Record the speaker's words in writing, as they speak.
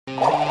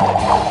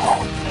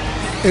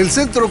El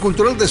Centro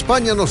Cultural de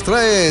España nos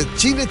trae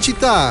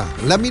Cinecittà,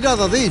 la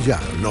mirada de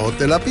ella. No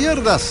te la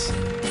pierdas.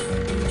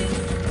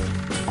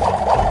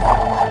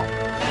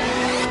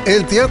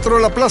 El Teatro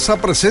La Plaza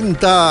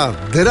presenta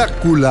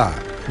Drácula.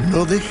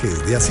 No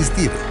dejes de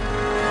asistir.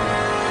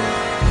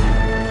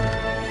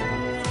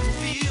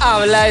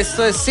 Habla,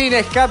 esto es Sin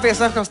Escape,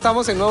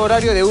 estamos en nuevo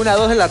horario de 1 a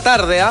 2 de la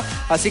tarde, ¿eh?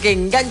 Así que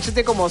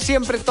engánchate como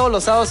siempre todos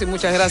los sábados y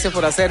muchas gracias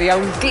por hacer ya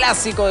un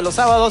clásico de los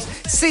sábados,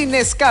 Sin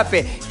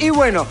Escape. Y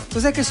bueno,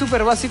 tú sabes que es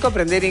súper básico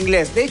aprender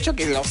inglés, de hecho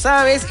que lo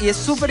sabes y es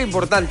súper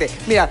importante.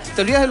 Mira,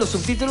 te olvidas de los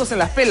subtítulos en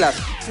las pelas,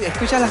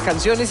 escuchas las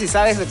canciones y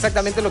sabes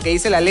exactamente lo que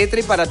dice la letra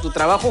y para tu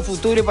trabajo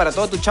futuro y para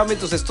todo tu chamba y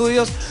tus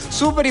estudios,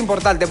 súper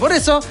importante. Por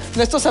eso,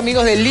 nuestros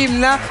amigos del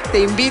Himna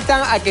te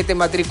invitan a que te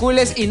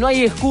matricules y no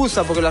hay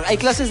excusa, porque hay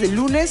clases de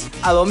lunes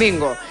a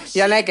domingo.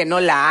 Ya no hay que no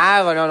la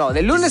hago, no.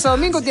 De lunes a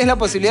domingo tienes la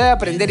posibilidad de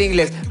aprender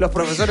inglés. Los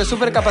profesores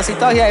súper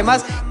capacitados y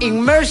además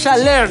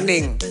Immersion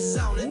Learning,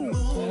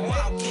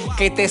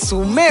 que te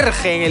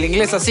sumerge en el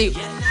inglés así.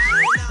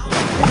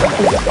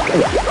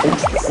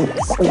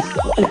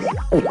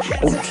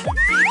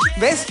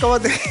 ¿Ves cómo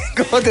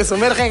te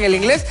sumerge en el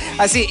inglés?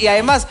 Así, y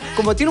además,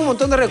 como tiene un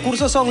montón de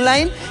recursos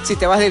online, si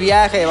te vas de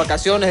viaje, de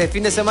vacaciones, de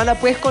fin de semana,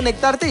 puedes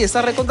conectarte y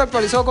estar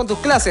recontractualizado con tus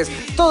clases.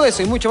 Todo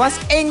eso y mucho más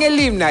en el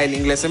Himna. El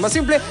inglés es más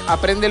simple,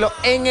 apréndelo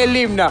en el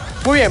Himna.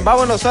 Muy bien,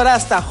 vámonos ahora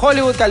hasta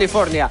Hollywood,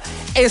 California.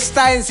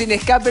 Está en Sin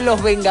Escape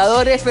Los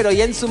Vengadores, pero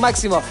ya en su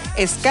máximo.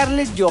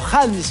 Scarlett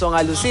Johansson,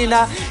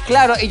 alucina.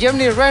 Claro, y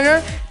Jeremy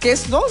Renner, que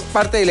es, ¿no?,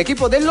 parte del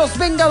equipo de Los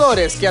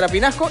Vengadores. Kiara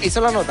Pinasco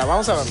hizo la nota.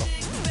 Vamos a verlo.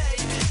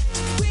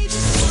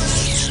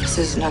 This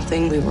is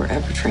nothing we were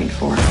ever trained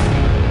for.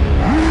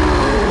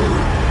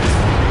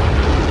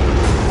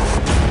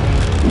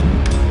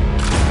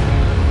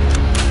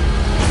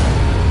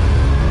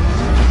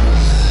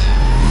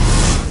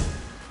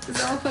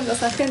 From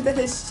los agentes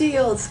de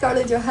S.H.I.E.L.D.,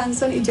 Scarlett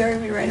Johansson y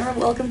Jeremy Renner.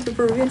 Welcome to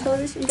Peruvian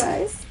television,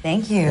 guys.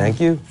 Thank you. Thank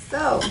you.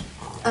 So,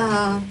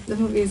 the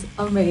movie is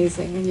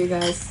amazing, and you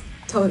guys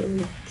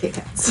totally kick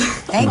ass.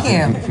 Thank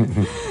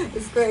you.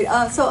 It's great.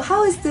 So,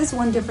 how is this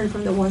one different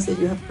from the ones that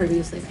you have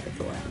previously made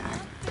before?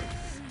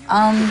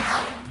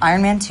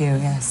 Iron Man 2,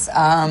 yes.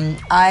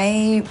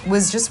 I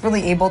was just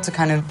really able to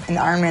kind of, in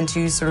Iron Man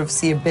 2, sort of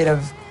see a bit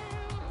of,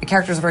 the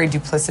character's very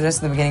duplicitous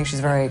in the beginning.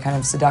 She's very kind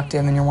of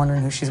seductive, and you're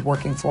wondering who she's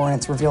working for, and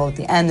it's revealed at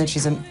the end that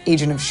she's an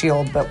agent of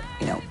S.H.I.E.L.D., but,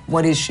 you know,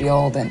 what is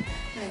S.H.I.E.L.D.,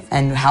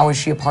 and how is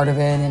she a part of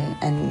it,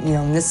 and you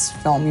know, in this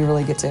film, you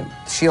really get to,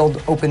 S.H.I.E.L.D.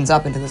 opens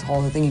up into this whole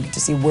other thing. You get to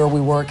see where we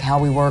work, how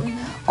we work,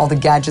 all the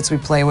gadgets we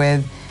play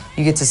with.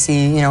 You get to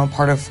see, you know,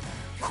 part of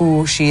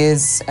who she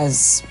is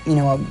as, you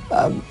know,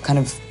 a kind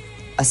of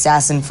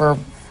assassin for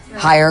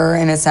hire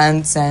in a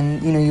sense,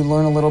 and you know, you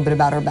learn a little bit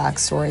about her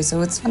backstory,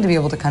 so it's fun to be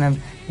able to kind of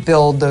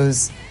build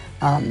those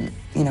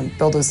you know,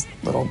 build those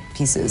little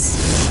pieces.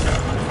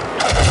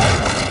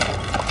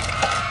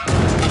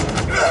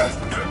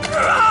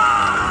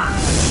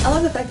 I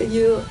love the fact that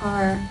you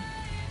are a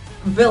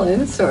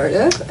villain, sort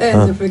of,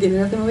 in the beginning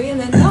of the movie, and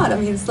then not. I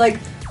mean, it's like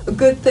a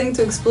good thing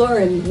to explore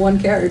in one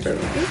character,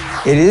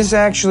 right? It is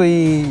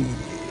actually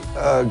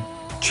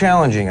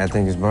challenging, I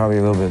think, is probably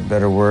a little bit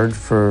better word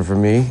for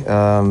me,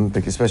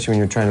 because especially when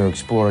you're trying to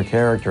explore a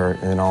character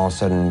and then all of a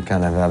sudden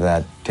kind of have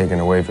that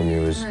taken away from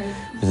you is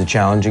the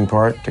challenging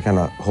part, to kind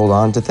of hold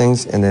on to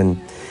things. And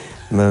then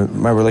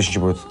my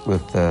relationship with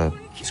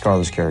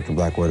Scarlett's character,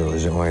 Black Widow,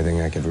 is the only thing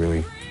I could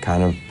really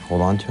kind of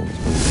hold on to.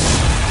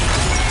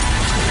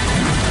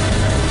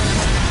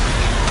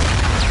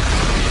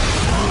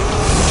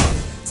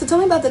 So tell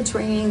me about the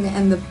training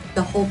and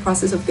the whole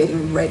process of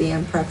getting ready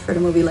and prep for the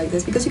movie like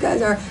this, because you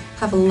guys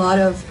have a lot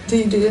of, do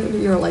you do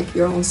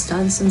your own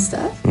stunts and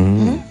stuff?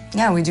 Mm-hmm.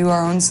 Yeah, we do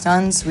our own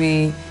stunts.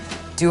 We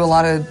do a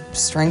lot of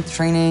strength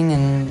training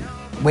and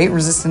weight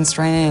resistance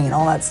training and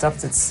all that stuff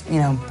that's, you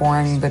know,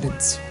 boring, but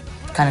it's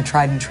kind of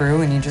tried and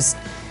true. And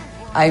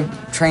I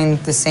train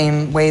the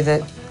same way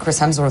that Chris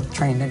Hemsworth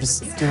trained. I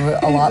just do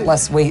a lot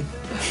less weight.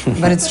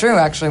 But it's true,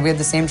 actually. We had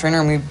the same trainer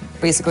and we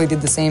basically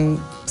did the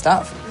same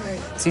stuff.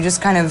 So you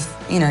just kind of,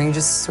 you know, you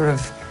just sort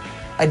of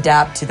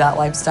adapt to that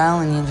lifestyle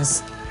and you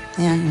just,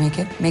 yeah, you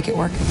make it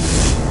work.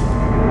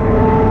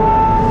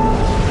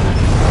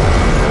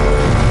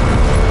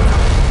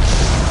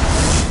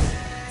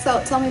 So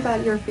tell me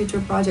about your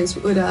future projects.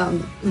 Would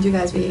you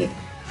guys be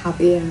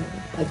happy and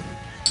like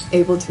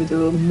able to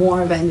do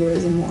more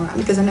Avengers and more?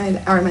 Because I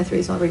know Iron Man 3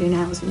 is already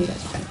announced, and you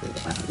guys are going to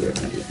be, you're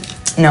going to be in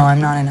it. No,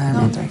 I'm not in Iron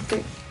Man 3.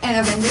 Okay. And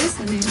Avengers?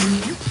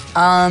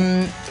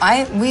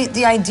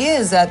 The idea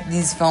is that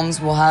these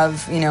films will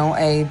have, you know,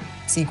 a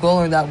sequel,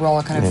 or that we're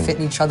all kind of fit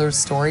in each other's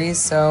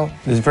stories. So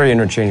there's very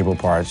interchangeable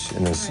parts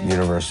in this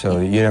universe, so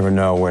you never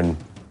know when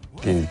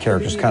the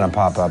characters kind of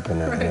pop up in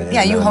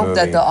yeah, you hope movie.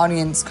 that the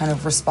audience kind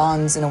of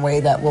responds in a way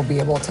that we'll be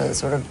able to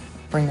sort of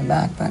bring them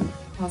back. But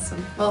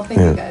awesome. Well, thank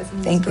you guys.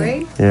 Thank you.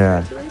 Great.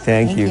 Yeah.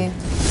 Thank you.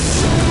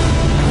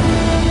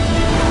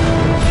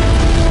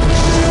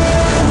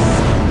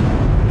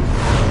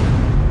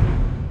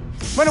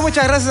 Bueno,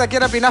 muchas gracias a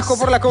Kiara Pinasco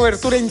por la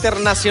cobertura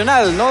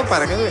internacional, ¿no?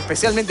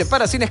 Especialmente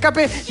para Cine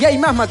Escape. Y hay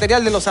más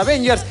material de los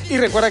Avengers. Y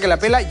recuerda que la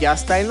pela ya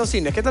está en los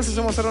cines. ¿Qué tal si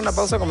hacemos ahora una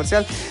pausa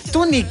comercial?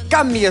 Tú ni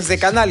cambies de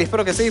canal y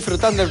espero que estés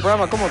disfrutando del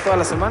programa como todas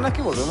las semanas,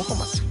 que volvemos con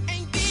más.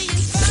 Hey,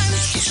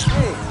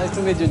 nice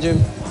to meet you,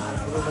 Jim.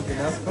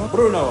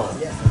 Bruno.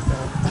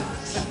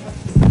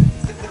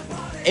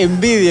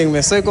 Envidienme,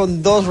 estoy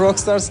con dos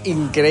rockstars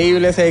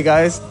increíbles. Hey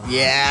guys.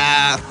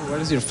 Yeah.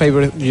 What is your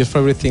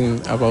favorite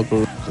thing about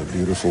Peru? The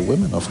beautiful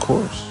women, of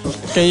course.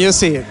 Can you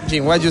see,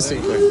 Jim? What you see?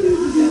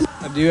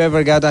 Have you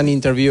ever got an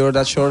interview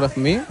that short of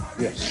me?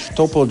 Yes.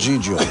 Topo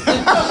Gigio.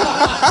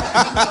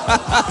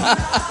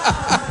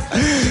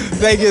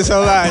 Thank you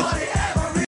so much.